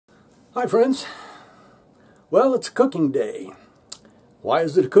Hi friends. Well, it's cooking day. Why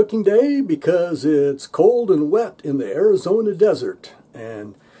is it a cooking day? Because it's cold and wet in the Arizona desert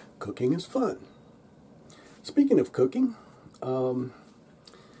and cooking is fun. Speaking of cooking, our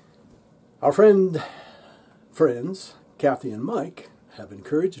friends, Kathy and Mike, have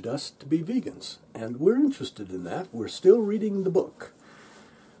encouraged us to be vegans, and we're interested in that. We're still reading the book.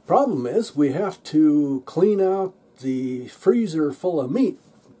 Problem is, we have to clean out the freezer full of meat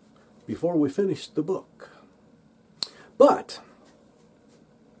before we finish the book. But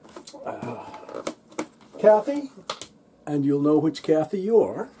Kathy, and you'll know which Kathy you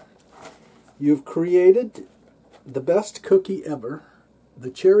are, you've created the best cookie ever,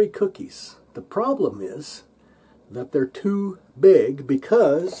 the cherry cookies. The problem is that they're too big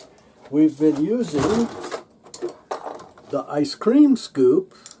because we've been using the ice cream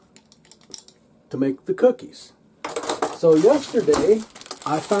scoop to make the cookies. So yesterday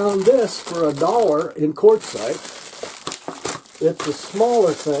I found this for $1 in Quartzite. It's a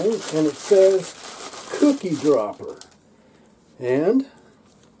smaller thing and it says cookie dropper. And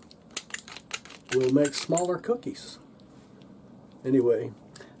we'll make smaller cookies. Anyway,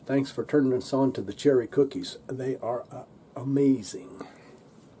 thanks for turning us on to the cherry cookies. They are amazing.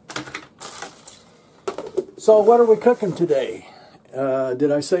 So what are we cooking today?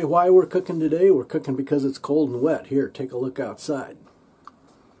 Did I say why we're cooking today? We're cooking because it's cold and wet. Here, take a look outside.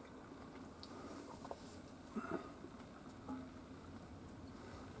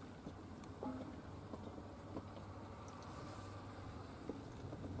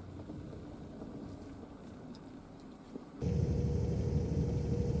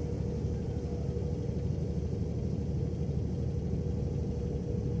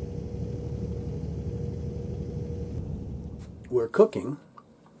 We're cooking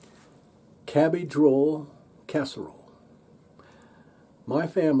cabbage roll casserole. My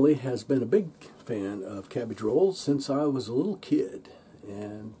family has been a big fan of cabbage rolls since I was a little kid,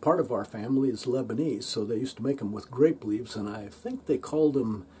 and part of our family is Lebanese, so they used to make them with grape leaves, and I think they called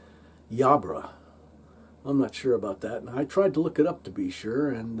them yabra. I'm not sure about that, and I tried to look it up to be sure,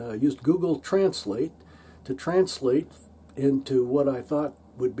 and used Google Translate to translate into what I thought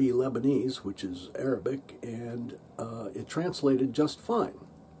would be Lebanese, which is Arabic, and it translated just fine,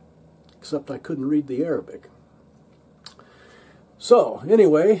 except I couldn't read the Arabic. So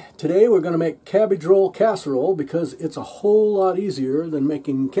anyway, today we're going to make cabbage roll casserole because it's a whole lot easier than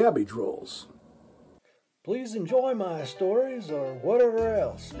making cabbage rolls. Please enjoy my stories or whatever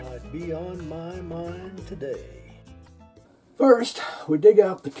else might be on my mind today. First, we dig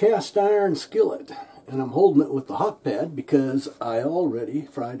out the cast iron skillet, and I'm holding it with the hot pad because I already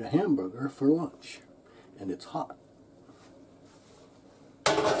fried a hamburger for lunch, and it's hot.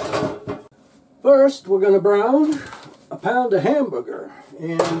 First, we're going to brown a pound of hamburger,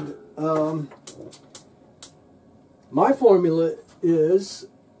 and my formula is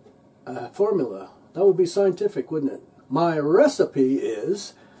that would be scientific, wouldn't it? My recipe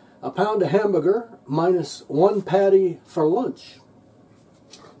is a pound of hamburger minus 1 patty for lunch.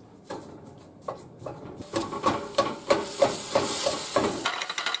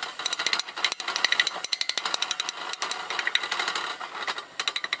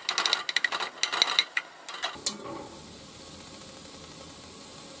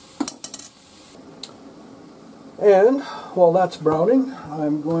 And while that's browning,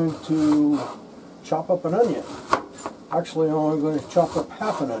 I'm going to chop up an onion. Actually, I'm going to chop up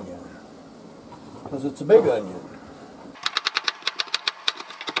half an onion because it's a big onion.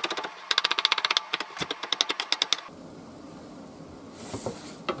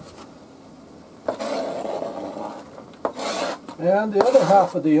 And the other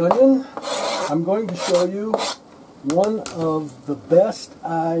half of the onion, I'm going to show you one of the best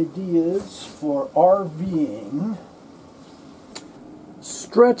ideas for RVing.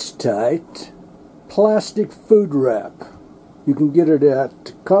 Stretch tight plastic food wrap. You can get it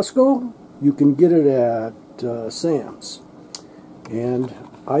at Costco, you can get it at Sam's. And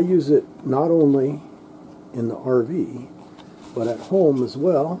I use it not only in the RV, but at home as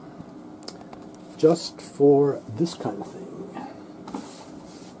well, just for this kind of thing.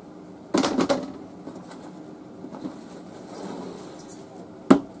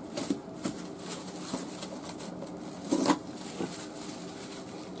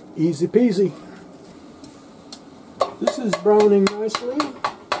 Easy peasy. This is browning nicely.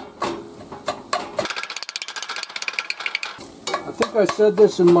 I think I said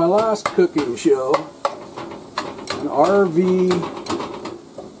this in my last cooking show. An RV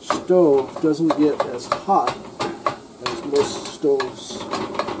stove doesn't get as hot as most stoves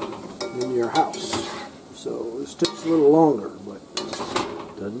in your house. So this takes a little longer, but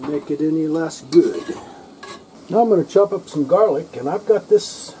Doesn't make it any less good. Now I'm going to chop up some garlic, and I've got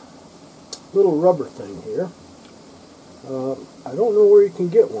this little rubber thing here. I don't know where you can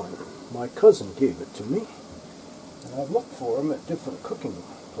get one. My cousin gave it to me, and I've looked for them at different cooking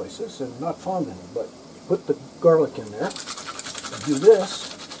places and not found any. But you put the garlic in there, and do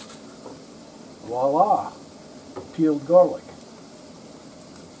this, voila, peeled garlic.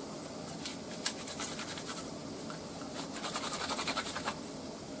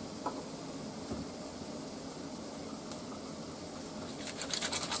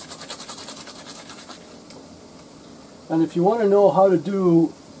 And if you want to know how to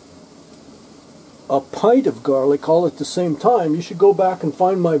do a pint of garlic all at the same time, you should go back and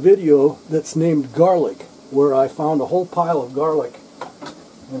find my video that's named Garlic, where I found a whole pile of garlic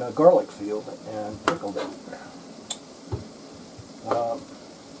in a garlic field and pickled it.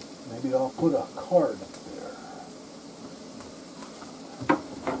 Maybe I'll put a card up there.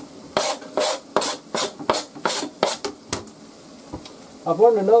 I've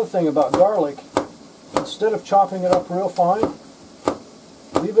learned another thing about garlic. Instead of chopping it up real fine,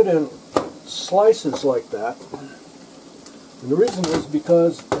 leave it in slices like that. And the reason is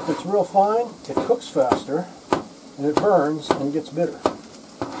because if it's real fine, it cooks faster, and it burns and gets bitter.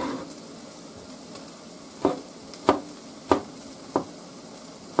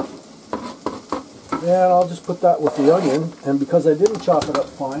 And I'll just put that with the onion, and because I didn't chop it up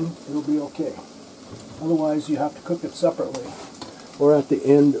fine, it'll be okay. Otherwise, you have to cook it separately, or at the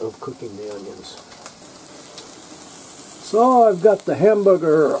end of cooking the onions. So I've got the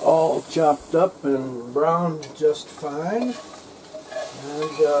hamburger all chopped up and browned just fine,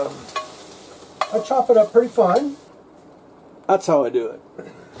 and I chop it up pretty fine. That's how I do it.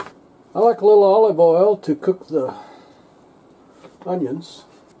 I like a little olive oil to cook the onions.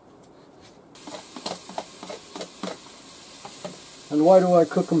 And why do I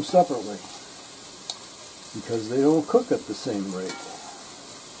cook them separately? Because they don't cook at the same rate,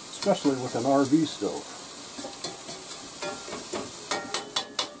 especially with an RV stove.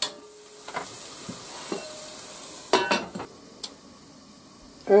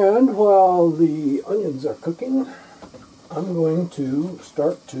 And while the onions are cooking, I'm going to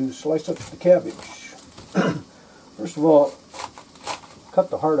start to slice up the cabbage. First of all, cut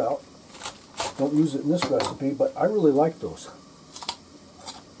the heart out. Don't use it in this recipe, but I really like those.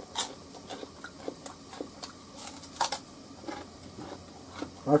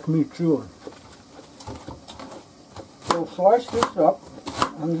 Like me chewing. So slice this up,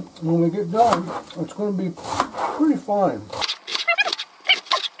 and when we get done, it's going to be pretty fine.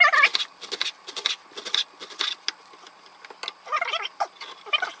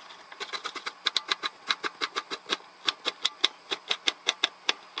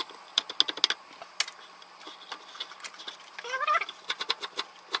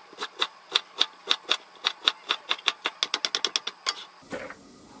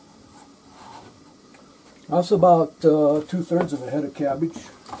 That's about 2/3 of a head of cabbage.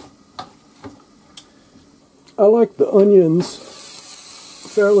 I like the onions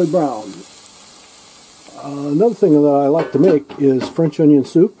fairly brown. Another thing that I like to make is French onion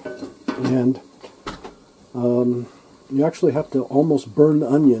soup, and you actually have to almost burn the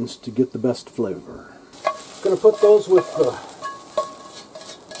onions to get the best flavor. I'm going to put those with the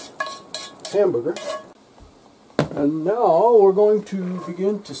hamburger. And now we're going to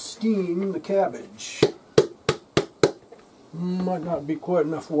begin to steam the cabbage. Might not be quite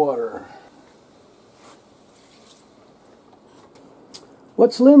enough water.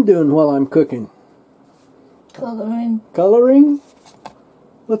 What's Lynn doing while I'm cooking? Coloring. Coloring?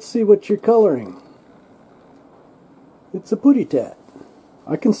 Let's see what you're coloring. It's a putty tat.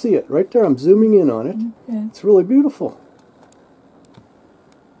 I can see it right there. I'm zooming in on it. Okay. It's really beautiful.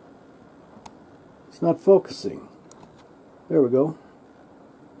 It's not focusing. There we go.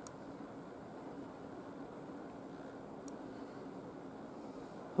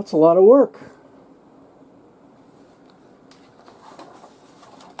 That's a lot of work.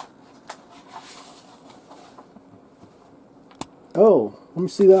 Oh, let me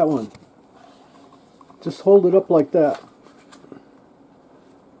see that one. Just hold it up like that.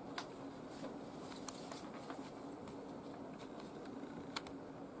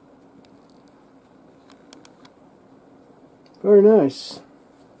 Very nice.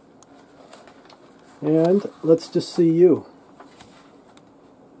 And let's just see you.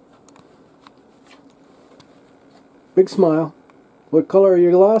 Big smile. What color are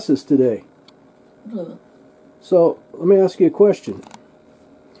your glasses today? Blue. So, let me ask you a question.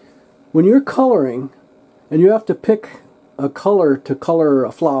 When you're coloring, and you have to pick a color to color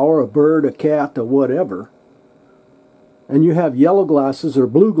a flower, a bird, a cat, or whatever, and you have yellow glasses or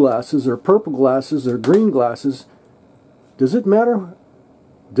blue glasses or purple glasses or green glasses, does it matter?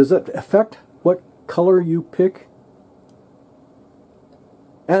 Does it affect what color you pick?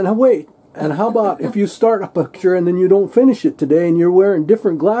 And wait, and how about if you start a picture and then you don't finish it today and you're wearing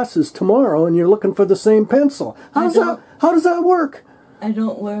different glasses tomorrow and you're looking for the same pencil? How does that work? I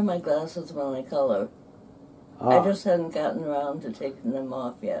don't wear my glasses when I color. I just hadn't gotten around to taking them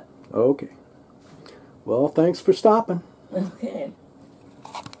off yet. Okay. Well, thanks for stopping. Okay.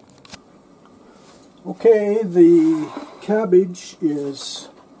 Okay, the cabbage is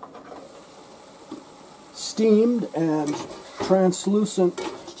steamed and translucent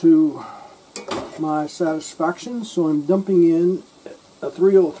to my satisfaction, so I'm dumping in a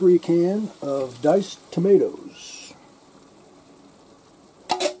 303 can of diced tomatoes.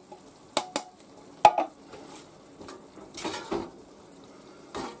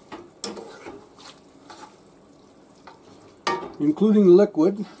 Including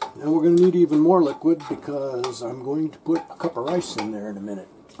liquid, and we're going to need even more liquid because I'm going to put a cup of rice in there in a minute.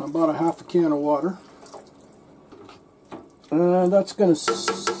 About a half a can of water. And that's going to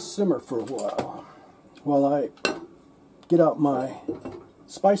simmer for a while I get out my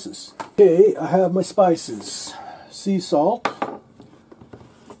spices. Okay, I have my spices. Sea salt,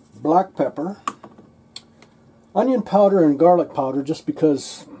 black pepper, onion powder and garlic powder, just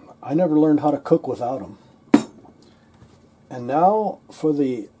because I never learned how to cook without them. And now for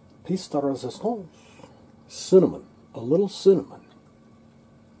the pièce de résistance, cinnamon, a little cinnamon.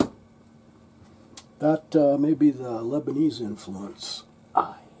 That may be the Lebanese influence.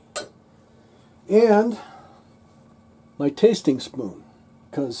 And my tasting spoon,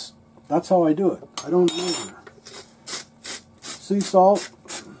 because that's how I do it. I don't measure. Sea salt,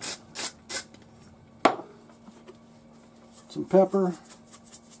 some pepper,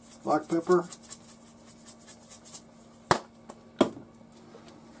 black pepper,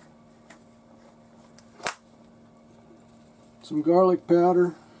 some garlic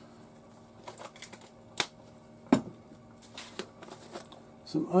powder,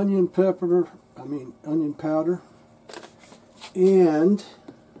 some onion powder, and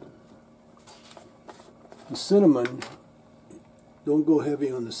the cinnamon. Don't go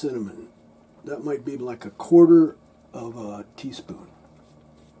heavy on the cinnamon. That might be like a quarter of a teaspoon.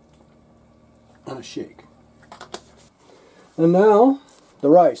 And a shake. And now the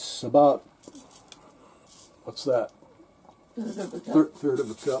rice, about, what's that? Third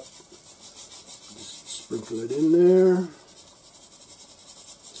of a cup. Just sprinkle it in there.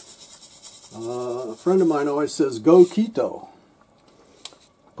 A friend of mine always says, go keto.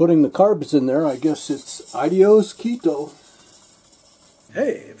 Putting the carbs in there, I guess it's adios keto.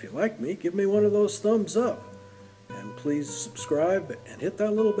 Hey, if you like me, give me one of those thumbs up. And please subscribe and hit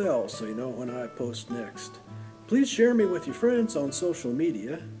that little bell so you know when I post next. Please share me with your friends on social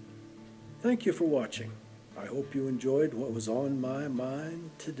media. Thank you for watching. I hope you enjoyed what was on my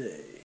mind today.